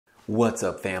What's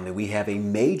up, family? We have a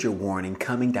major warning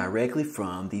coming directly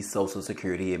from the Social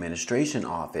Security Administration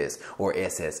Office, or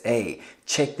SSA.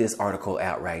 Check this article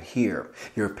out right here.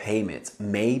 Your payments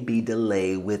may be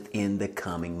delayed within the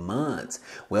coming months.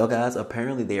 Well, guys,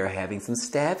 apparently they are having some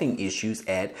staffing issues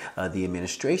at the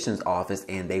administration's office,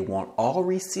 and they want all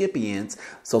recipients,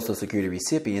 Social Security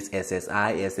recipients,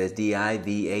 SSI, SSDI,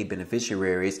 VA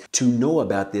beneficiaries, to know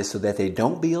about this so that they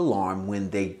don't be alarmed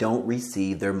when they don't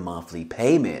receive their monthly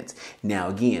payments. Now,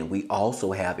 again, we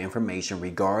also have information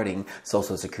regarding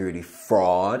Social Security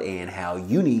fraud and how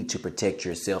you need to protect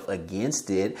yourself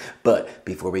against it. But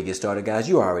before we get started, guys,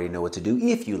 you already know what to do.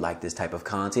 If you like this type of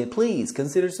content, please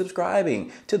consider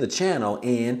subscribing to the channel.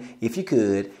 And if you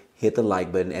could, hit the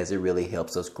like button, as it really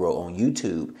helps us grow on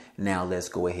YouTube. Now, let's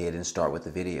go ahead and start with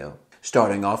the video.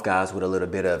 Starting off, guys, with a little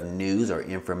bit of news or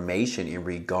information in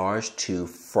regards to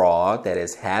fraud that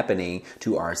is happening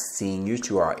to our seniors,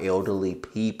 to our elderly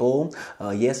people.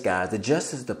 Yes, guys, the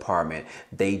Justice Department,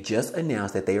 they just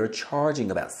announced that they are charging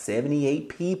about 78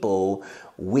 people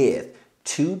with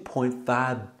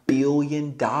 $2.5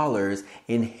 billion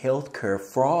in healthcare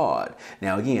fraud.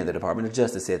 Now, again, the Department of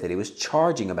Justice said that it was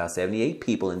charging about 78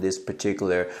 people in this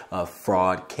particular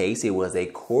fraud case. It was a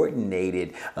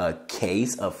coordinated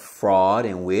case of fraud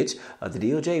in which the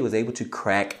DOJ was able to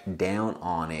crack down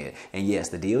on it. And yes,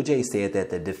 the DOJ said that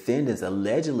the defendants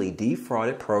allegedly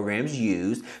defrauded programs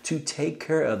used to take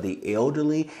care of the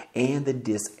elderly and the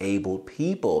disabled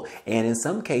people. And in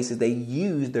some cases, they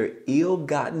used their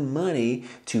ill-gotten money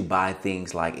to buy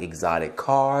things like exotic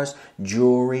cars,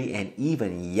 jewelry, and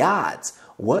even yachts.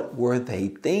 What were they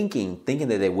thinking? Thinking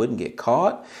that they wouldn't get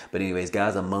caught? But anyways,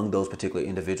 guys, among those particular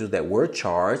individuals that were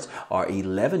charged are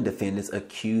 11 defendants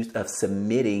accused of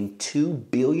submitting $2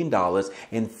 billion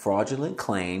in fraudulent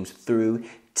claims through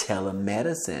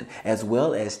telemedicine, as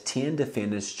well as 10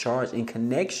 defendants charged in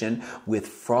connection with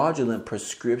fraudulent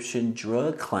prescription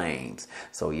drug claims.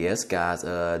 So yes, guys,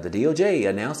 the DOJ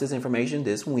announced this information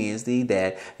this Wednesday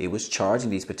that it was charging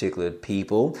these particular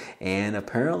people. And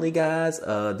apparently, guys,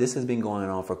 this has been going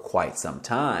on for quite some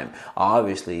time.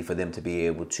 Obviously, for them to be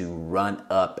able to run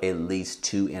up at least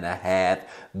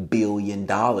 $2.5 billion.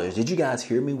 Did you guys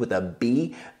hear me with a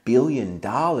B? $billion.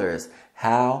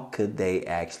 How could they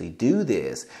actually do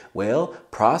this? Well,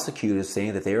 prosecutors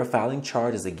saying that they are filing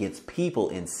charges against people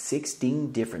in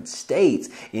 16 different states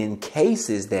in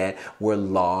cases that were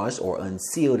lodged or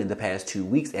unsealed in the past 2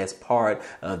 weeks as part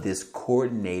of this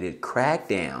coordinated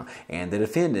crackdown. And the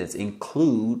defendants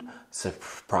include,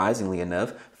 surprisingly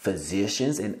enough,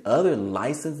 physicians and other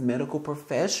licensed medical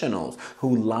professionals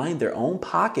who lined their own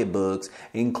pocketbooks,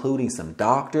 including some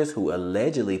doctors who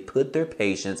allegedly put their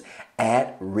patients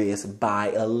at risk by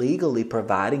illegally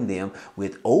providing them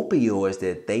with opioids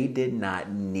that they did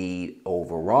not need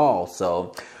overall.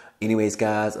 So anyways,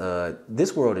 guys,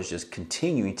 this world is just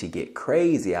continuing to get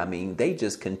crazy. I mean, they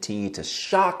just continue to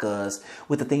shock us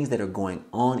with the things that are going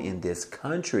on in this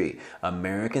country.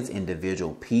 Americans,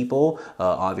 individual people,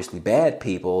 obviously bad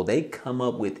people, they come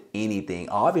up with anything.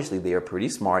 Obviously, they are pretty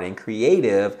smart and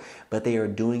creative, but they are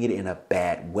doing it in a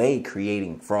bad way,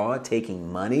 creating fraud, taking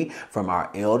money from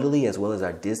our elderly as well as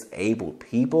our disabled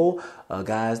people.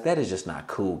 Guys, that is just not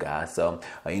cool, guys. So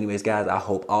anyways, guys, I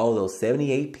hope all those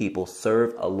 78 people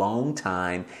serve a long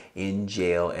time in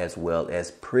jail as well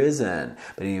as prison.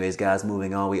 But anyways, guys,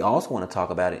 moving on, we also want to talk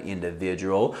about an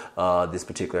individual, this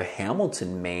particular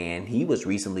Hamilton man. He was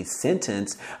recently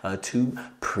sentenced to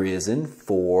prison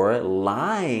for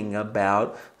lying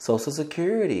about Social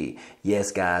Security.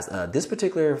 Yes, guys, this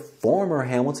particular former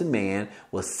Hamilton man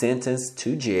was sentenced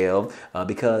to jail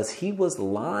because he was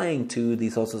lying to the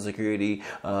Social Security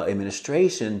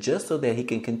Administration just so that he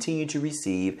can continue to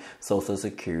receive Social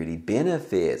Security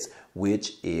benefits,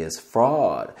 which is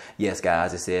fraud. Yes,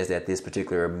 guys, it says that this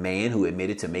particular man who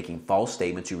admitted to making false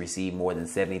statements to receive more than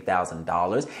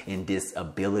 $70,000 in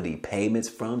disability payments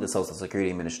from the Social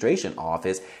Security Administration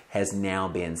office has now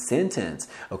been sentenced.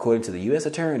 According to the U.S.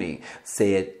 attorney,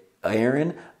 said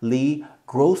Aaron Lee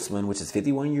Grossman, which is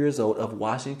 51 years old, of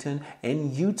Washington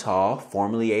and Utah,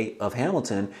 formerly of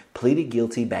Hamilton, pleaded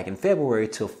guilty back in February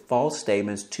to false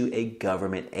statements to a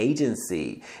government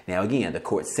agency. Now, again, the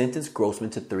court sentenced Grossman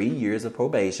to 3 years of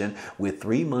probation with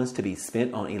 3 months to be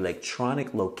spent on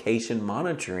electronic location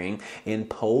monitoring,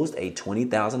 imposed a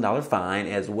 $20,000 fine,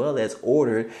 as well as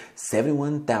ordered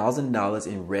 $71,000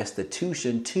 in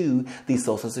restitution to the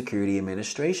Social Security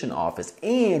Administration office.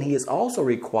 And he is also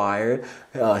required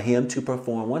him to perform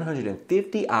perform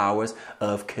 150 hours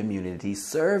of community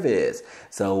service.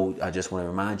 So I just want to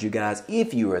remind you guys,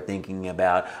 if you are thinking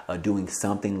about doing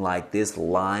something like this,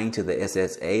 lying to the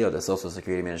SSA or the Social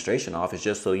Security Administration Office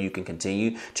just so you can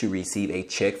continue to receive a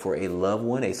check for a loved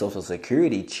one, a Social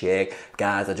Security check,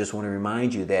 guys, I just want to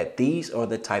remind you that these are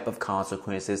the type of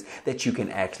consequences that you can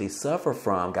actually suffer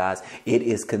from, guys. It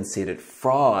is considered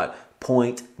fraud.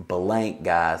 Point blank,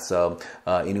 guys. So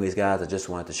anyways, guys, I just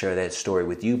wanted to share that story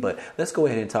with you, but let's go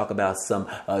ahead and talk about some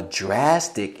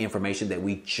drastic information that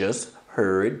we just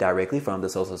heard directly from the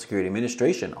Social Security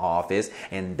Administration Office,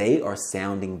 and they are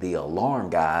sounding the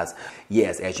alarm, guys.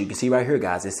 Yes, as you can see right here,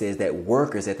 guys, it says that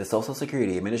workers at the Social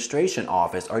Security Administration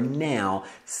Office are now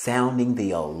sounding the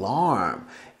alarm.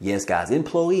 Yes, guys,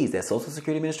 employees at Social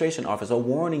Security Administration Office are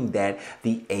warning that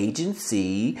the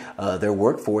agency, their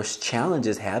workforce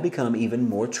challenges have become even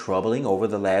more troubling over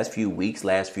the last few weeks,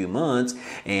 last few months.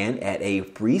 And at a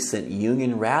recent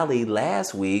union rally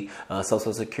last week,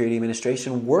 Social Security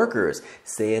Administration workers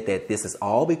said that this is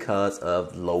all because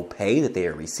of low pay that they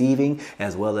are receiving,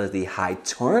 as well as the high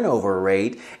turnover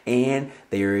rate, and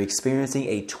they are experiencing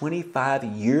a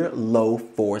 25-year low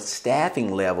for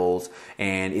staffing levels,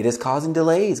 and it is causing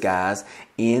delays, guys,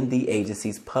 in the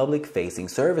agency's public-facing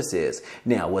services.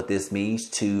 Now, what this means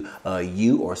to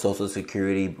you or Social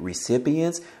Security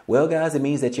recipients, well, guys, it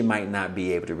means that you might not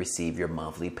be able to receive your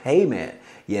monthly payment.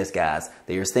 Yes, guys,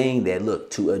 they are saying that, look,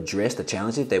 to address the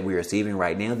challenges that we are receiving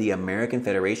right now, the American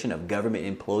Federation of Government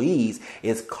Employees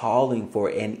is calling for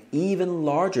an even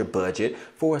larger budget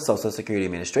for a Social Security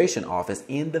Administration Office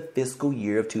in the fiscal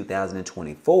year of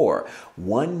 2024,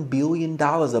 $1 billion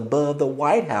above the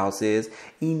White House's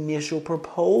initial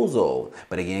proposal.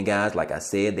 But again, guys, like I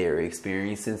said, they're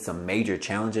experiencing some major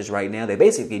challenges right now. They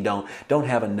basically don't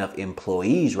have enough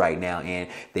employees right now, and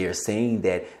they are saying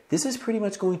that this is pretty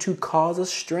much going to cause a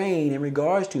strain in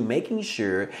regards to making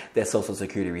sure that Social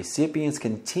Security recipients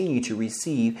continue to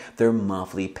receive their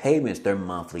monthly payments, their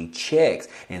monthly checks.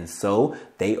 And so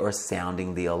they are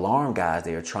sounding the alarm, guys.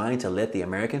 They are trying to let the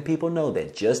American people know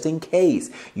that just in case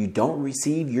you don't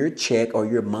receive your check or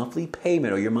your monthly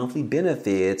payment or your monthly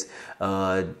benefits,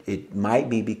 it might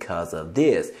be because of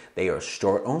this. They are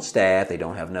short on staff. They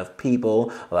don't have enough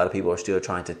people. A lot of people are still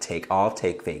trying to take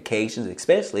vacations,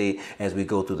 especially as we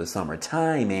go through the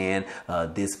summertime, and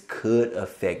this could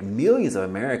affect millions of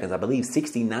Americans. I believe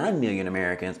 69 million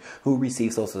Americans who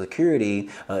receive Social Security.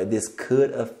 This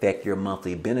could affect your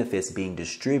monthly benefits being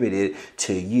distributed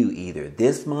to you either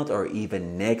this month or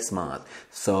even next month.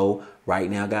 So right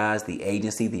now, guys, the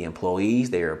agency, the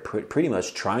employees, they are pretty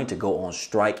much trying to go on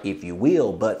strike, if you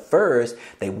will. But first,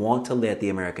 they want to let the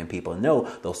American people know,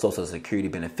 those Social Security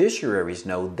beneficiaries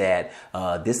know, that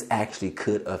this actually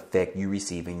could affect you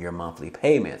receiving your monthly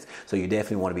payments. So you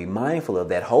definitely want to be mindful of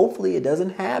that. Hopefully it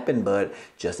doesn't happen, but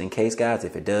just in case, guys,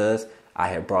 if it does, I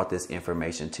have brought this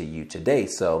information to you today.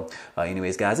 So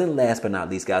anyways, guys, and last but not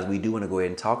least, guys, we do want to go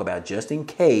ahead and talk about, just in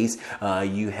case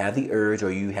you have the urge or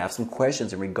you have some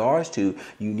questions in regards to,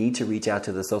 you need to reach out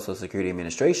to the Social Security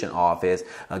Administration Office.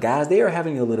 Guys, they are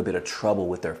having a little bit of trouble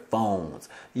with their phones.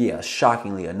 Yeah,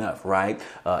 shockingly enough, right?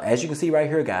 As you can see right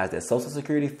here, guys, that Social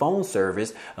Security phone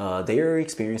service, they are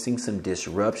experiencing some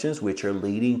disruptions, which are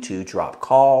leading to dropped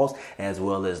calls as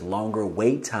well as longer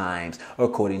wait times,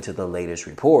 according to the latest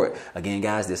report. Again,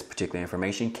 guys, this particular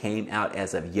information came out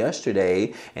as of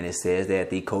yesterday, and it says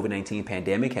that the COVID-19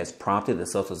 pandemic has prompted the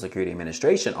Social Security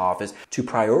Administration Office to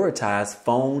prioritize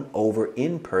phone over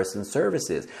in-person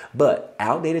services. But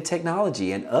outdated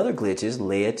technology and other glitches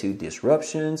led to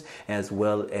disruptions, as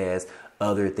well as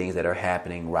other things that are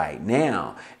happening right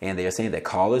now. And they are saying that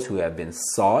callers who have been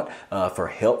sought for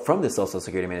help from the Social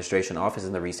Security Administration Office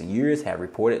in the recent years have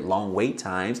reported long wait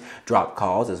times, dropped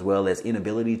calls, as well as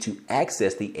inability to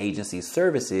access the agency's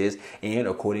services. And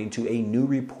according to a new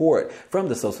report from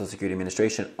the Social Security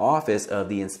Administration Office of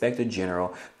the Inspector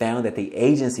General, found that the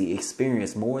agency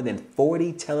experienced more than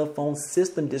 40 telephone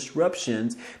system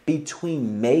disruptions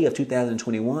between May of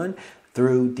 2021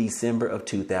 through December of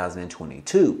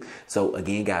 2022. So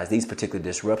again, guys, these particular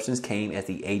disruptions came as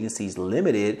the agency's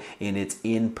limited in its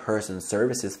in-person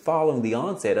services following the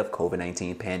onset of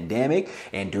COVID-19 pandemic.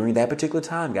 And during that particular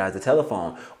time, guys, the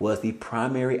telephone was the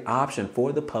primary option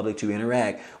for the public to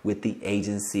interact with the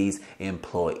agency's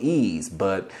employees.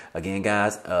 But again,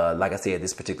 guys, like I said,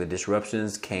 this particular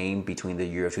disruptions came between the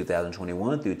year of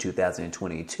 2021 through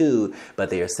 2022. But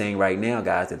they are saying right now,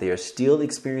 guys, that they are still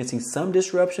experiencing some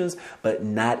disruptions, but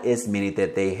not as many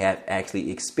that they have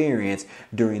actually experienced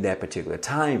during that particular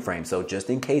time frame. So just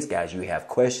in case, guys, you have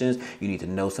questions, you need to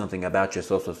know something about your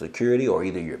Social Security or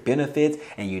either your benefits,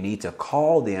 and you need to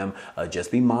call them,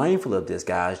 just be mindful of this,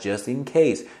 guys, just in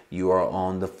case you are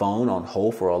on the phone on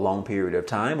hold for a long period of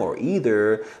time, or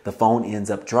either the phone ends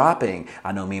up dropping.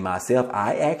 I know me myself,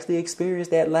 I actually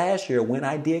experienced that last year when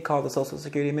I did call the Social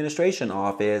Security Administration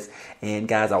office. And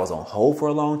guys, I was on hold for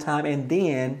a long time, and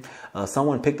then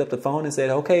someone picked up the phone and said,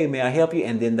 "Okay, may I help you?"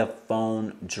 And then the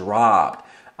phone dropped.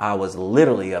 I was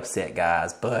literally upset,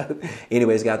 guys. But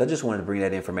anyways, guys, I just wanted to bring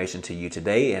that information to you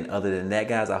today. And other than that,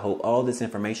 guys, I hope all this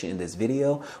information in this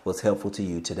video was helpful to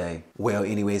you today. Well,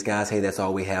 anyways, guys, hey, that's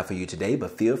all we have for you today.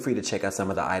 But feel free to check out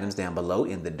some of the items down below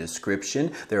in the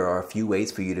description. There are a few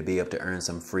ways for you to be able to earn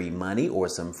some free money or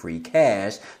some free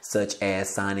cash, such as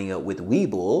signing up with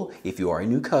Webull if you are a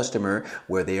new customer,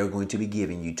 where they are going to be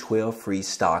giving you 12 free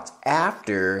stocks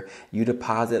after you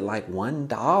deposit like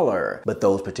 $1. But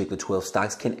those particular 12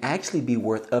 stocks can actually be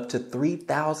worth up to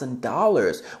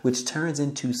 $3,000, which turns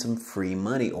into some free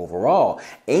money overall.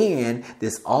 And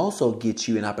this also gets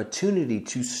you an opportunity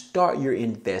to start your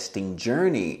investing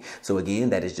journey. So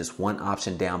again, that is just one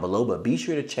option down below, but be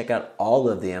sure to check out all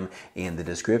of them in the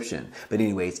description. But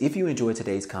anyways, if you enjoyed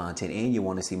today's content and you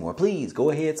want to see more, please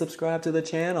go ahead, subscribe to the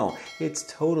channel. It's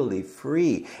totally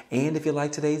free. And if you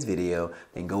like today's video,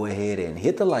 then go ahead and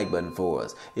hit the like button for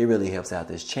us. It really helps out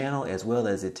this channel, as well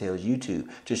as it tells YouTube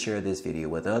to share this video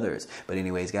with others. But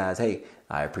anyways, guys, hey,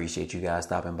 I appreciate you guys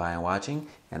stopping by and watching,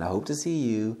 and I hope to see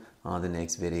you on the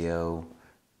next video.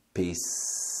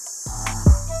 Peace.